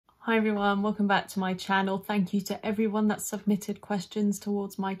Hi everyone, welcome back to my channel. Thank you to everyone that submitted questions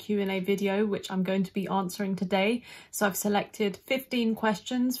towards my Q&A video, which I'm going to be answering today. So I've selected 15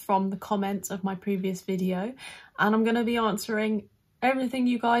 questions from the comments of my previous video, and I'm going to be answering everything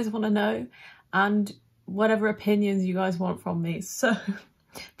you guys want to know and whatever opinions you guys want from me. So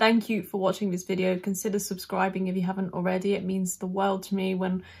thank you for watching this video. Consider subscribing if you haven't already. It means the world to me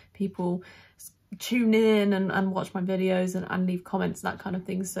when people tune in and watch my videos and leave comments, that kind of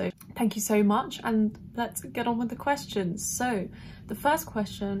thing. So thank you so much, and let's get on with the questions. So the first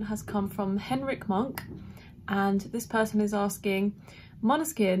question has come from Henrik Munk, and this person is asking,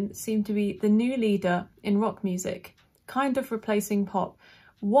 Måneskin seem to be the new leader in rock music, kind of replacing pop.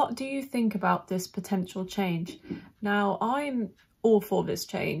 What do you think about this potential change? Now, I'm all for this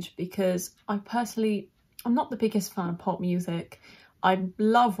change because I'm not the biggest fan of pop music. I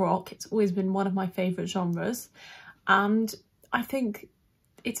love rock, it's always been one of my favourite genres, and I think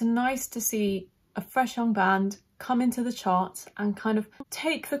it's nice to see a fresh young band come into the charts and kind of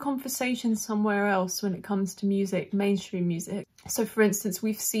take the conversation somewhere else when it comes to music, mainstream music. So for instance,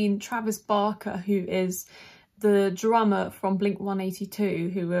 we've seen Travis Barker, who is the drummer from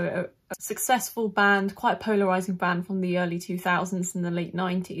Blink-182, who were a successful band, quite a polarising band from the early 2000s and the late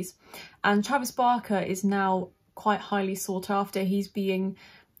 90s. And Travis Barker is now quite highly sought after. He's being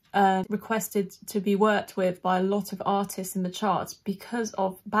requested to be worked with by a lot of artists in the charts because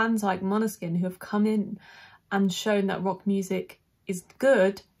of bands like Måneskin, who have come in and shown that rock music is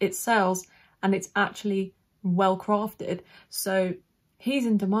good, it sells, and it's actually well crafted. So he's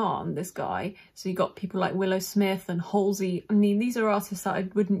in demand, this guy. So you got people like Willow Smith and Halsey. I mean, these are artists that I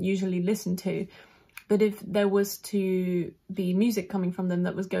wouldn't usually listen to, but if there was to be music coming from them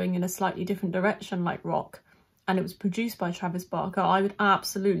that was going in a slightly different direction, like rock, and it was produced by Travis Barker, I would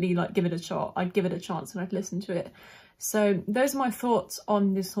absolutely give it a shot. I'd give it a chance and I'd listen to it. So those are my thoughts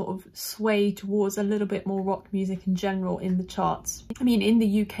on this sort of sway towards a little bit more rock music in general in the charts. I mean, in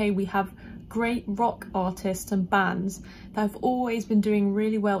the UK, we have great rock artists and bands that have always been doing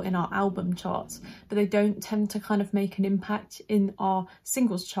really well in our album charts, but they don't tend to kind of make an impact in our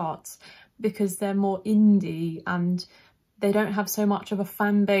singles charts because they're more indie and they don't have so much of a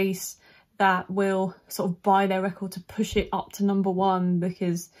fan base that will sort of buy their record to push it up to #1,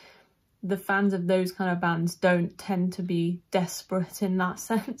 because the fans of those kind of bands don't tend to be desperate in that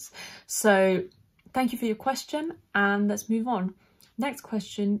sense. So thank you for your question, and let's move on. Next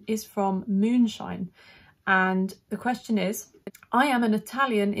question is from Moonshine, and the question is, I am an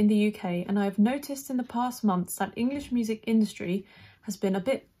Italian in the UK and I have noticed in the past months that English music industry has been a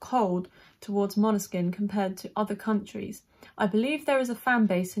bit cold towards Måneskin compared to other countries. I believe there is a fan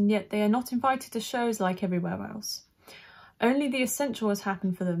base and yet they are not invited to shows like everywhere else. Only the essential has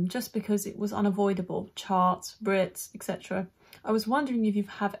happened for them just because it was unavoidable, charts, Brits, etc. I was wondering if you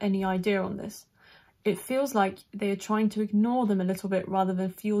have any idea on this. It feels like they are trying to ignore them a little bit rather than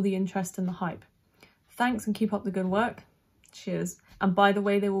fuel the interest and the hype. Thanks and keep up the good work. Cheers. And by the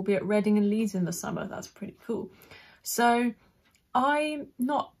way, they will be at Reading and Leeds in the summer. That's pretty cool. So I'm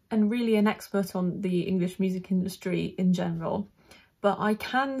not really an expert on the English music industry in general, but I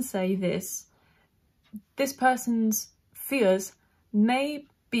can say this person's fears may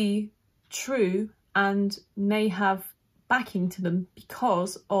be true and may have backing to them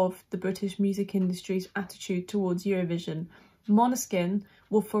because of the British music industry's attitude towards Eurovision. Måneskin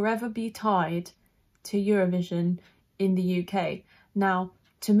will forever be tied to Eurovision in the UK. Now,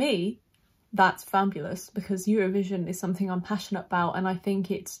 to me, that's fabulous because Eurovision is something I'm passionate about, and I think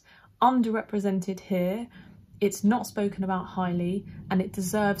it's underrepresented here. It's not spoken about highly and it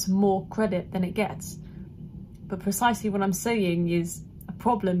deserves more credit than it gets. But precisely what I'm saying is a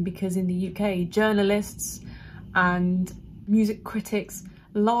problem because in the UK, journalists and music critics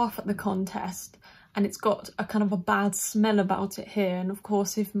laugh at the contest and it's got a kind of a bad smell about it here. And of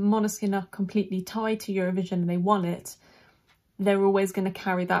course, if Måneskin are completely tied to Eurovision and they won it, they're always going to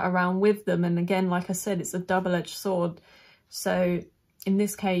carry that around with them. And again, like I said, it's a double-edged sword. So in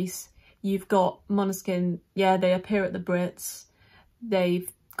this case, you've got Måneskin, yeah, they appear at the Brits.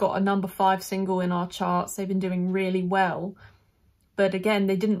 They've got a #5 single in our charts. They've been doing really well. But again,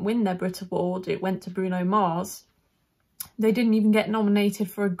 they didn't win their Brit Award. It went to Bruno Mars. They didn't even get nominated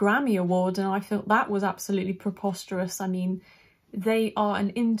for a Grammy Award, and I felt that was absolutely preposterous. I mean, they are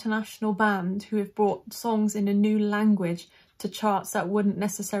an international band who have brought songs in a new language to charts that wouldn't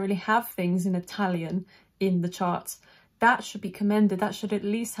necessarily have things in Italian in the charts. That should be commended. That should at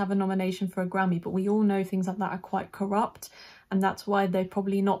least have a nomination for a Grammy, but we all know things like that are quite corrupt, and that's why they're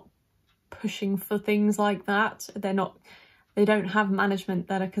probably not pushing for things like that. They're not they don't have management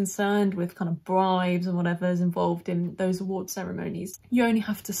that are concerned with kind of bribes and whatever is involved in those award ceremonies. You only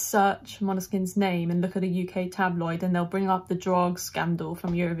have to search Måneskin's name and look at a UK tabloid and they'll bring up the drugs scandal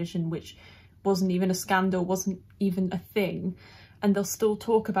from Eurovision, which wasn't even a scandal, wasn't even a thing. And they'll still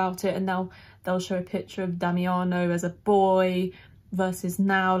talk about it, and they'll show a picture of Damiano as a boy versus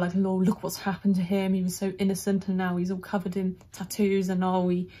now, like, oh, look what's happened to him. He was so innocent and now he's all covered in tattoos and oh,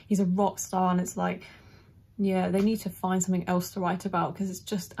 he's a rock star. And it's like, yeah, they need to find something else to write about because it's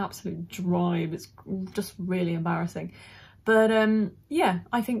just absolute drive. It's just really embarrassing. But yeah,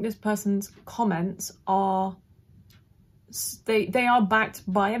 I think this person's comments are, they are backed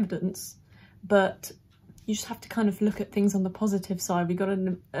by evidence, but you just have to kind of look at things on the positive side. We got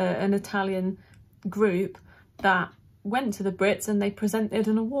an Italian group that went to the Brits and they presented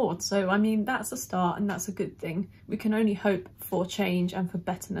an award. So, I mean, that's a start and that's a good thing. We can only hope for change and for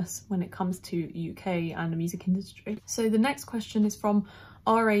betterness when it comes to UK and the music industry. So the next question is from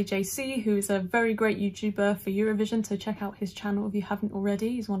RAJC, who is a very great YouTuber for Eurovision. So check out his channel if you haven't already.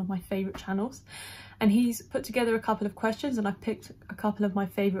 He's one of my favourite channels. And he's put together a couple of questions and I've picked a couple of my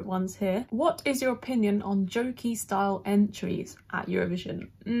favourite ones here. What is your opinion on Jokey style entries at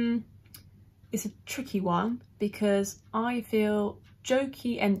Eurovision? It's a tricky one because I feel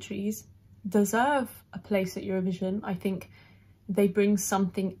Jokey entries deserve a place at Eurovision. I think they bring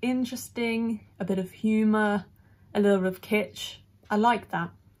something interesting, a bit of humour, a little bit of kitsch. I like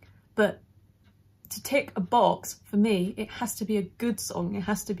that. But to tick a box, for me, it has to be a good song. It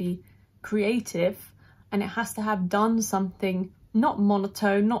has to be creative and it has to have done something not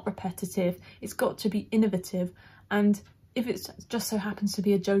monotone, not repetitive. It's got to be innovative. And if it just so happens to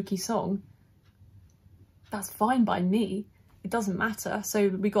be a Jokey song, that's fine by me. It doesn't matter. So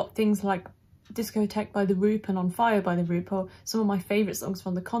we got things like Discotheque by The Roop and On Fire by The Roop are some of my favourite songs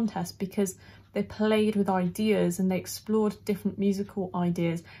from the contest because they played with ideas and they explored different musical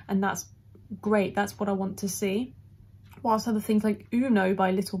ideas, and that's great. That's what I want to see. Whilst other things like Uno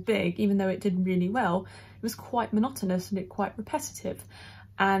by Little Big, even though it did really well, it was quite monotonous and quite repetitive.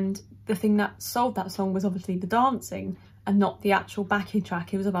 And the thing that sold that song was obviously the dancing and not the actual backing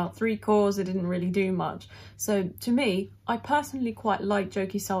track. It was about 3 chords, it didn't really do much. So to me, I personally quite like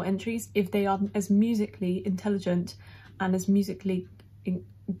Jokey style entries if they are as musically intelligent and as musically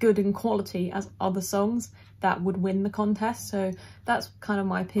good in quality as other songs that would win the contest. So that's kind of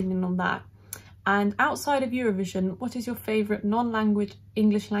my opinion on that. And outside of Eurovision, what is your favourite non-language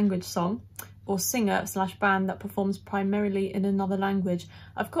English language song or singer / band that performs primarily in another language?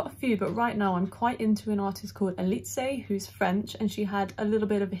 I've got a few, but right now I'm quite into an artist called Elise, who's French, and she had a little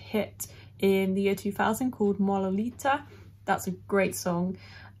bit of a hit in the year 2000 called Moi Lolita. That's a great song.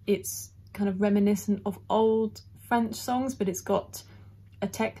 It's kind of reminiscent of old French songs, but it's got a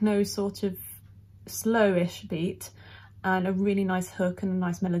techno sort of slowish beat and a really nice hook and a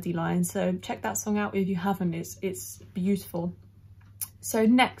nice melody line. So check that song out if you haven't. It's beautiful. So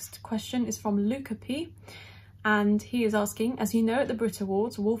next question is from Luca P, and he is asking, as you know, at the Brit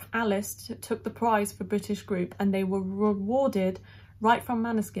Awards, Wolf Alice took the prize for British group and they were rewarded right from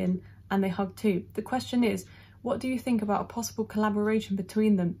Måneskin and they hugged too. The question is, what do you think about a possible collaboration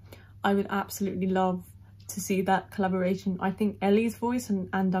between them? I would absolutely love to see that collaboration. I think Ellie's voice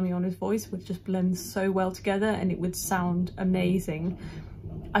and Damiano's voice would just blend so well together and it would sound amazing.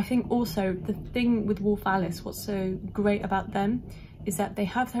 I think also the thing with Wolf Alice, what's so great about them is that they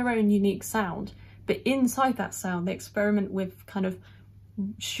have their own unique sound, but inside that sound they experiment with kind of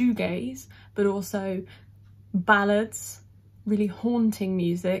shoegaze, but also ballads, really haunting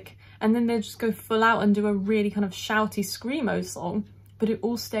music, and then they just go full out and do a really kind of shouty screamo song, but it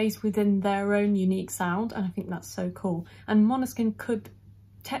all stays within their own unique sound, and I think that's so cool. And Måneskin could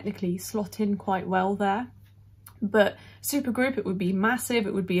technically slot in quite well there, but supergroup, it would be massive.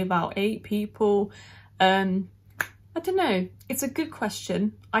 It would be about 8 people. I don't know. It's a good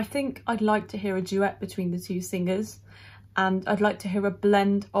question. I think I'd like to hear a duet between the 2 singers, and I'd like to hear a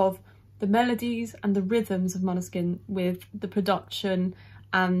blend of the melodies and the rhythms of Måneskin with the production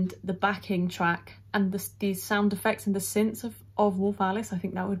and the backing track and these sound effects and the synths of Wolf Alice. I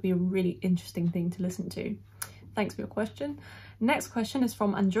think that would be a really interesting thing to listen to. Thanks for your question. Next question is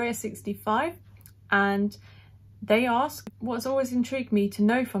from Andrea 65, and they ask, what has always intrigued me to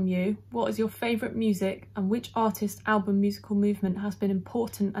know from you, what is your favourite music and which artist, album, musical movement has been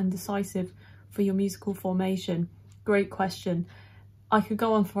important and decisive for your musical formation? Great question. I could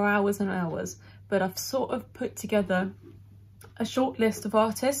go on for hours and hours, but I've sort of put together a short list of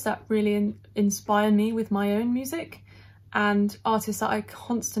artists that really inspire me with my own music and artists that I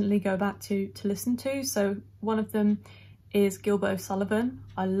constantly go back to listen to. So one of them is Gilbert O'Sullivan.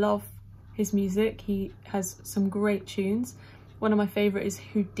 I love his music. He has some great tunes. One of my favourite is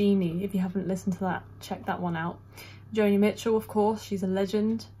Houdini. If you haven't listened to that, check that one out. Joni Mitchell, of course, she's a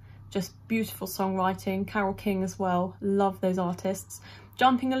legend. Just beautiful songwriting. Carole King as well. Love those artists.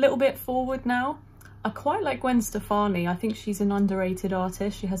 Jumping a little bit forward now, I quite like Gwen Stefani. I think she's an underrated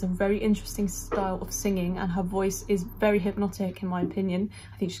artist. She has a very interesting style of singing and her voice is very hypnotic in my opinion.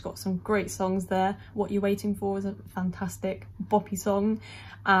 I think she's got some great songs there. What You're Waiting For is a fantastic boppy song,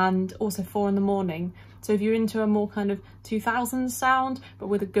 and also 4 in the Morning. So if you're into a more kind of 2000s sound but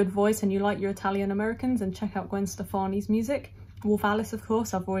with a good voice and you like your Italian Americans, then check out Gwen Stefani's music. Wolf Alice, of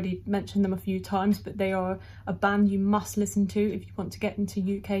course, I've already mentioned them a few times, but they are a band you must listen to if you want to get into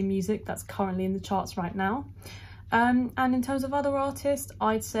UK music. That's currently in the charts right now. And in terms of other artists,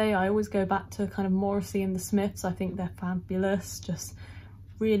 I'd say I always go back to kind of Morrissey and the Smiths. I think they're fabulous, just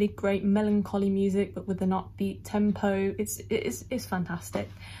really great melancholy music but with an upbeat tempo. It's fantastic.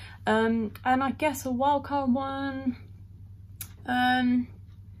 And I guess a wildcard one,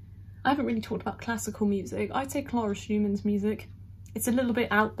 I haven't really talked about classical music. I'd say Clara Schumann's music. It's a little bit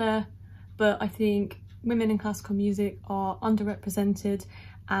out there, but I think women in classical music are underrepresented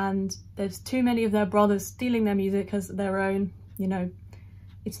and there's too many of their brothers stealing their music as their own. You know,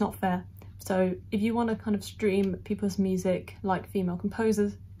 it's not fair. So if you want to kind of stream people's music like female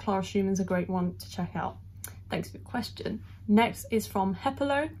composers, Clara Schumann's a great one to check out. Thanks for the question. Next is from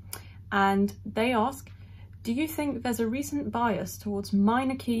Heppolo, and they ask, do you think there's a recent bias towards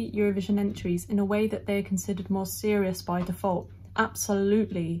minor key Eurovision entries in a way that they are considered more serious by default?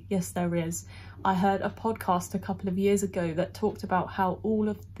 Absolutely, yes there is. I heard a podcast a couple of years ago that talked about how all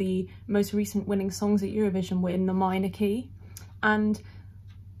of the most recent winning songs at Eurovision were in the minor key, and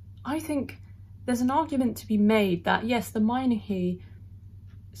I think there's an argument to be made that yes, the minor key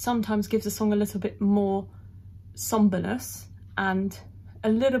sometimes gives a song a little bit more somberness and a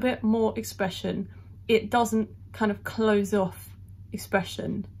little bit more expression. It doesn't kind of close off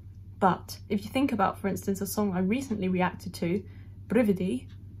expression. But if you think about, for instance, a song I recently reacted to, Brividi,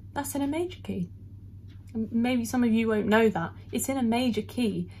 that's in a major key. Maybe some of you won't know that. It's in a major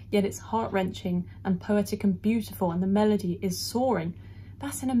key, yet it's heart-wrenching and poetic and beautiful, and the melody is soaring.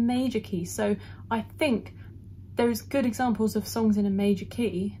 That's in a major key. So I think there's good examples of songs in a major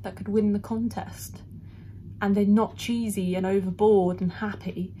key that could win the contest. And they're not cheesy and overboard and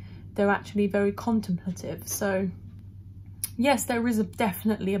happy. They're actually very contemplative. So yes, there is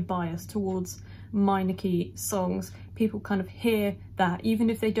definitely a bias towards minor key songs. People kind of hear that, even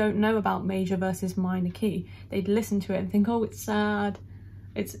if they don't know about major versus minor key, they'd listen to it and think, oh, it's sad.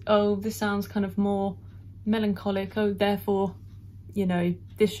 Oh, this sounds kind of more melancholic. Oh, therefore, you know,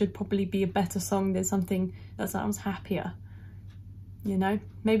 this should probably be a better song than something that sounds happier. You know,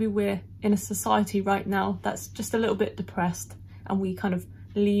 maybe we're in a society right now that's just a little bit depressed and we kind of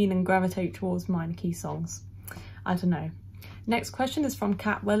lean and gravitate towards minor key songs. I don't know. Next question is from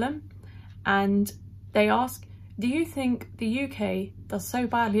Kat Welham, and they ask, do you think the UK does so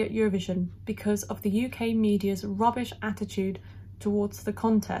badly at Eurovision because of the UK media's rubbish attitude towards the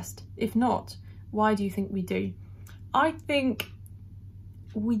contest? If not, why do you think we do? I think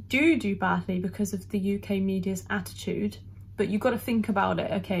we do badly because of the UK media's attitude, but you've got to think about it.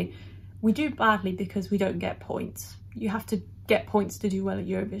 Okay, we do badly because we don't get points. You have to get points to do well at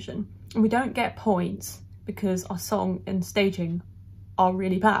Eurovision, and we don't get points because our song and staging are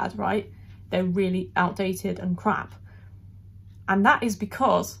really bad, right? They're really outdated and crap, and that is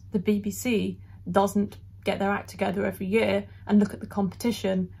because the BBC doesn't get their act together every year and look at the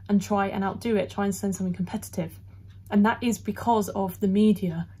competition and try and outdo it, try and send something competitive. And that is because of the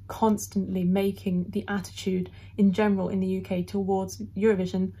media constantly making the attitude in general in the UK towards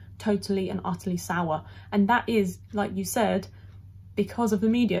Eurovision totally and utterly sour. And that is, like you said, because of the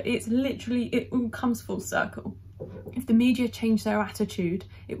media. It's literally, it all comes full circle. If the media changed their attitude,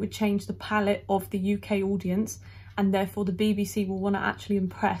 it would change the palette of the UK audience, and therefore the BBC will want to actually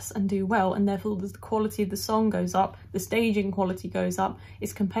impress and do well, and therefore the quality of the song goes up, the staging quality goes up,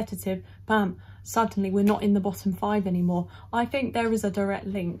 it's competitive, bam, suddenly we're not in the bottom 5 anymore. I think there is a direct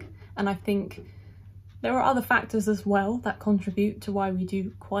link, and I think there are other factors as well that contribute to why we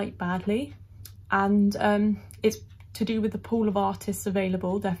do quite badly, and it's to do with the pool of artists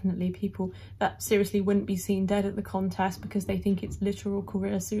available. Definitely people that seriously wouldn't be seen dead at the contest because they think it's literal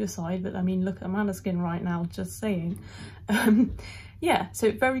career suicide. But I mean, look at Måneskin right now, just saying. Yeah,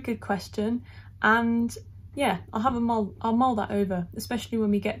 so very good question. And yeah, I'll mull that over, especially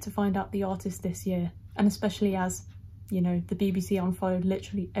when we get to find out the artist this year. And especially as, you know, the BBC unfollowed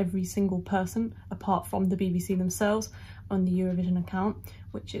literally every single person apart from the BBC themselves on the Eurovision account,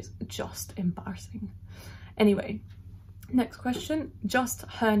 which is just embarrassing. Anyway, Next question, Just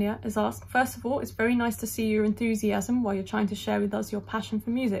Hernia is asked, first of all, it's very nice to see your enthusiasm while you're trying to share with us your passion for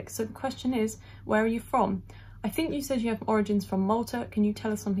music. So the question is, where are you from? I think you said you have origins from Malta. Can you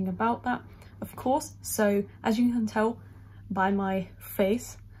tell us something about that? Of course. So as you can tell by my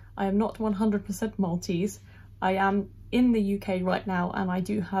face, I am not 100% Maltese. I am in the UK right now, and I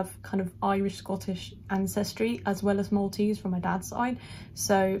do have kind of Irish Scottish ancestry as well as Maltese from my dad's side.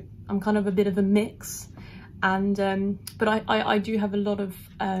 So I'm kind of a bit of a mix. And but I do have a lot of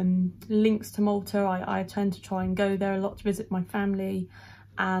links to Malta. I tend to try and go there a lot to visit my family,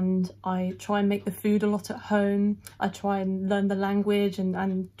 and I try and make the food a lot at home. I try and learn the language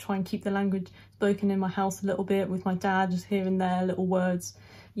and try and keep the language spoken in my house a little bit with my dad, just here and there, little words,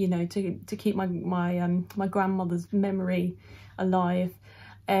 you know, to keep my grandmother's memory alive.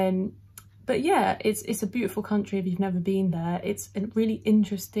 But yeah, it's a beautiful country if you've never been there. It's a really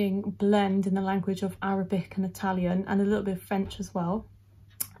interesting blend in the language of Arabic and Italian, and a little bit of French as well.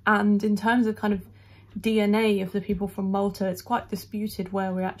 And in terms of kind of DNA of the people from Malta, it's quite disputed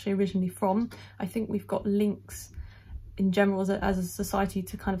where we're actually originally from. I think we've got links in general as a society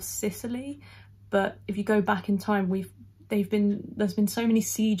to kind of Sicily, but if you go back in time, there's been so many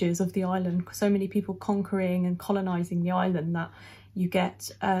sieges of the island, so many people conquering and colonizing the island, that you get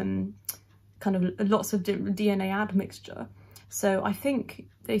kind of lots of DNA admixture. So I think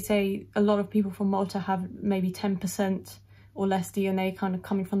they say a lot of people from Malta have maybe 10% or less DNA kind of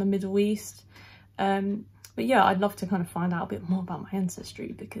coming from the Middle East. But yeah, I'd love to kind of find out a bit more about my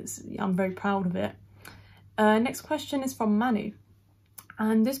ancestry because I'm very proud of it. Next question is from Manu,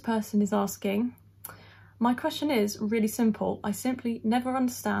 and this person is asking, my question is really simple. I simply never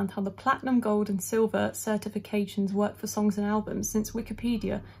understand how the platinum, gold and silver certifications work for songs and albums, since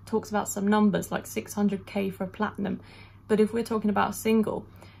Wikipedia talks about some numbers like 600k for a platinum. But if we're talking about a single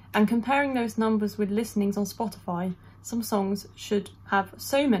and comparing those numbers with listenings on Spotify, some songs should have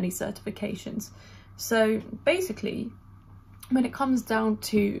so many certifications. So basically, when it comes down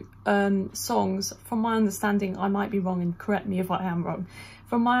to songs, from my understanding, I might be wrong and correct me if I am wrong.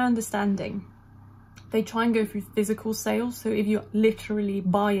 From my understanding, they try and go through physical sales. So if you're literally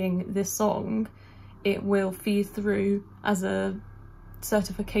buying this song, it will feed through as a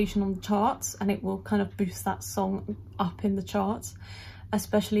certification on the charts, and it will kind of boost that song up in the charts,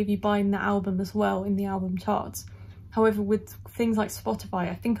 especially if you're buying the album as well in the album charts. However, with things like Spotify,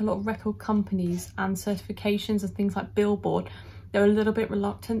 I think a lot of record companies and certifications and things like Billboard, they're a little bit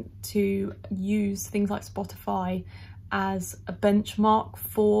reluctant to use things like Spotify as a benchmark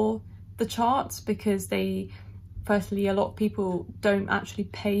for the charts, because firstly, a lot of people don't actually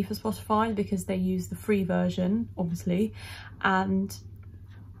pay for Spotify because they use the free version, obviously. And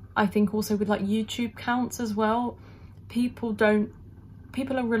I think also with like YouTube counts as well, people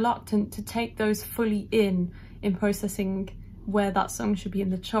are reluctant to take those fully in processing where that song should be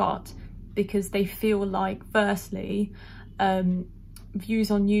in the chart, because they feel like, firstly, views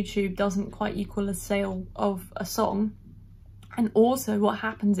on YouTube doesn't quite equal a sale of a song. And also what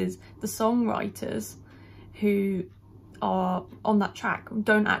happens is the songwriters who are on that track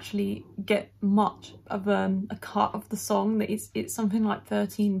don't actually get much of a cut of the song. It's something like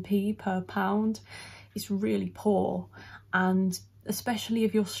 13p per pound. It's really poor. And especially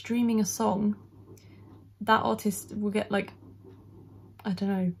if you're streaming a song, that artist will get like, I don't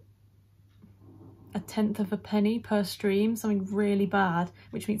know, 1/10 of a penny per stream, something really bad,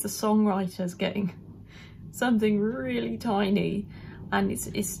 which means the songwriter's getting something really tiny, and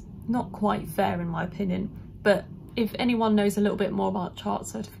it's not quite fair in my opinion. But if anyone knows a little bit more about chart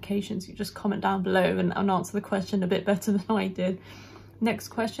certifications, you just comment down below and answer the question a bit better than I did. Next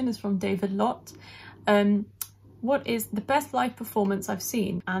question is from David Lott. What is the best live performance I've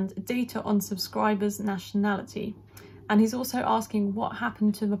seen, and data on subscribers' nationality? And he's also asking what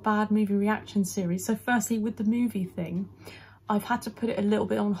happened to the bad movie reaction series. So firstly, with the movie thing, I've had to put it a little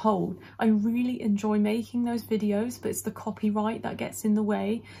bit on hold. I really enjoy making those videos, but it's the copyright that gets in the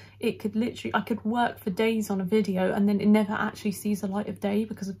way. I could work for days on a video and then it never actually sees the light of day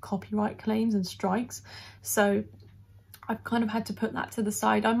because of copyright claims and strikes. So I've kind of had to put that to the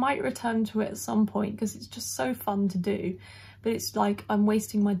side. I might return to it at some point because it's just so fun to do, but it's like I'm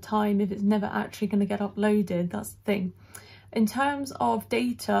wasting my time if it's never actually going to get uploaded. That's the thing. In terms of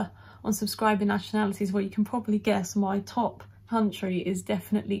data on subscriber nationalities, well, you can probably guess my top country is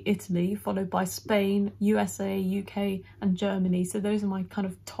definitely Italy, followed by Spain, USA, UK and Germany. So those are my kind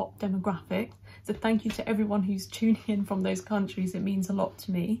of top demographics. So thank you to everyone who's tuning in from those countries. It means a lot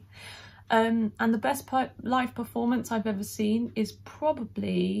to me. And the best live performance I've ever seen is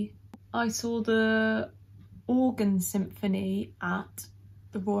probably, I saw the organ symphony at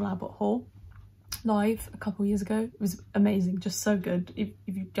the Royal Albert Hall. live a couple years ago. It was amazing, just so good. If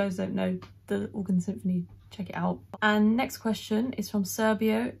you guys don't know the Organ Symphony, check it out. And next question is from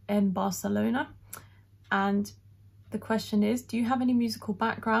Serbio in Barcelona, and the question is, do you have any musical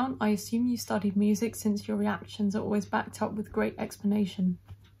background? I assume you studied music since your reactions are always backed up with great explanation.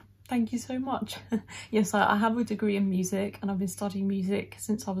 Thank you so much. Yes, I have a degree in music, and I've been studying music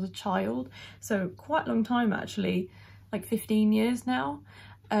since I was a child, so quite a long time actually, like 15 years now.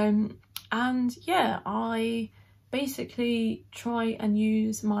 And yeah, I basically try and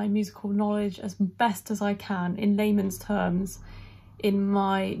use my musical knowledge as best as I can in layman's terms in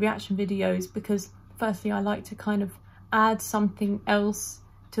my reaction videos, because firstly I like to kind of add something else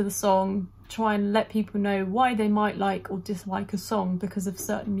to the song, try and let people know why they might like or dislike a song because of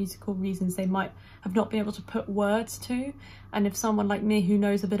certain musical reasons they might have not been able to put words to. And if someone like me who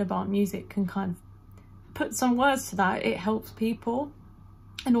knows a bit about music can kind of put some words to that, it helps people.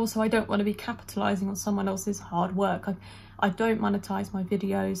 And also I don't want to be capitalizing on someone else's hard work. I don't monetize my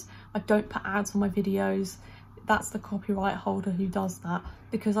videos, I don't put ads on my videos. That's the copyright holder who does that,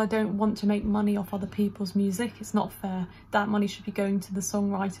 because I don't want to make money off other people's music. It's not fair. That money should be going to the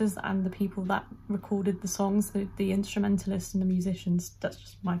songwriters and the people that recorded the songs, the instrumentalists and the musicians. That's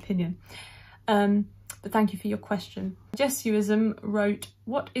just my opinion. But thank you for your question. Jesuism wrote,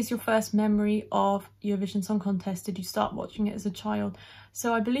 what is your first memory of Eurovision Song Contest? Did you start watching it as a child?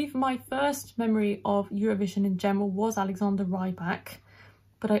 So I believe my first memory of Eurovision in general was Alexander Rybak,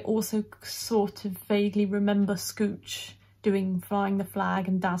 but I also sort of vaguely remember Scooch doing Flying the Flag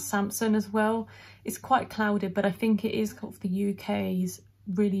and Das Samson as well. It's quite clouded, but I think it is of the UK's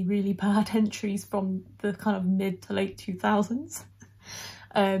really, really bad entries from the kind of mid to late 2000s.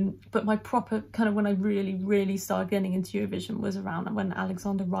 But my proper kind of when I really started getting into Eurovision was around when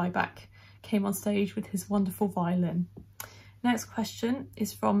Alexander Rybak came on stage with his wonderful violin. Next question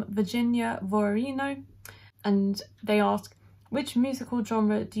is from Virginia Voarino, and they ask, which musical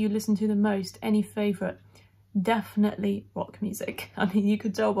genre do you listen to the most? Any favourite? Definitely rock music. I mean, you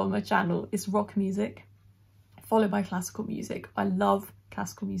could tell by my channel, it's rock music, followed by classical music. I love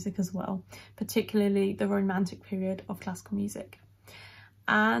classical music as well, particularly the romantic period of classical music.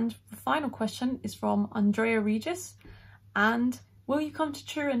 And the final question is from Andrea Regis, and will you come to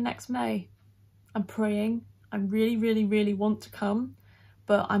Turin next May? I'm praying. I really want to come,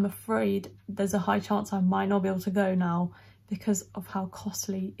 but I'm afraid there's a high chance I might not be able to go now because of how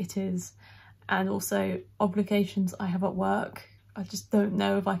costly it is, and also obligations I have at work. I just don't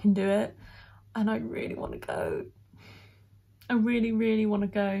know if I can do it, and I really want to go. I really want to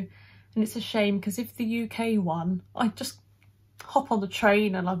go, and it's a shame because if the UK won, I'd just hop on the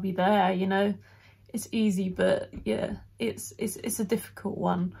train and I'd be there, you know. It's easy, but yeah, it's a difficult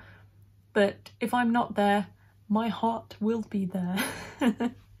one. But if I'm not there, my heart will be there.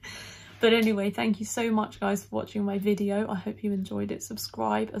 But anyway, thank you so much guys for watching my video. I hope you enjoyed it.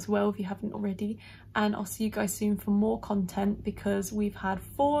 Subscribe as well if you haven't already, and I'll see you guys soon for more content, because we've had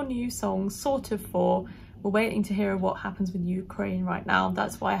 4 new songs, sort of 4. We're waiting to hear what happens with Ukraine right now.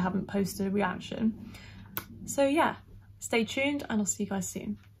 That's why I haven't posted a reaction. So yeah, stay tuned and I'll see you guys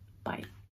soon. Bye.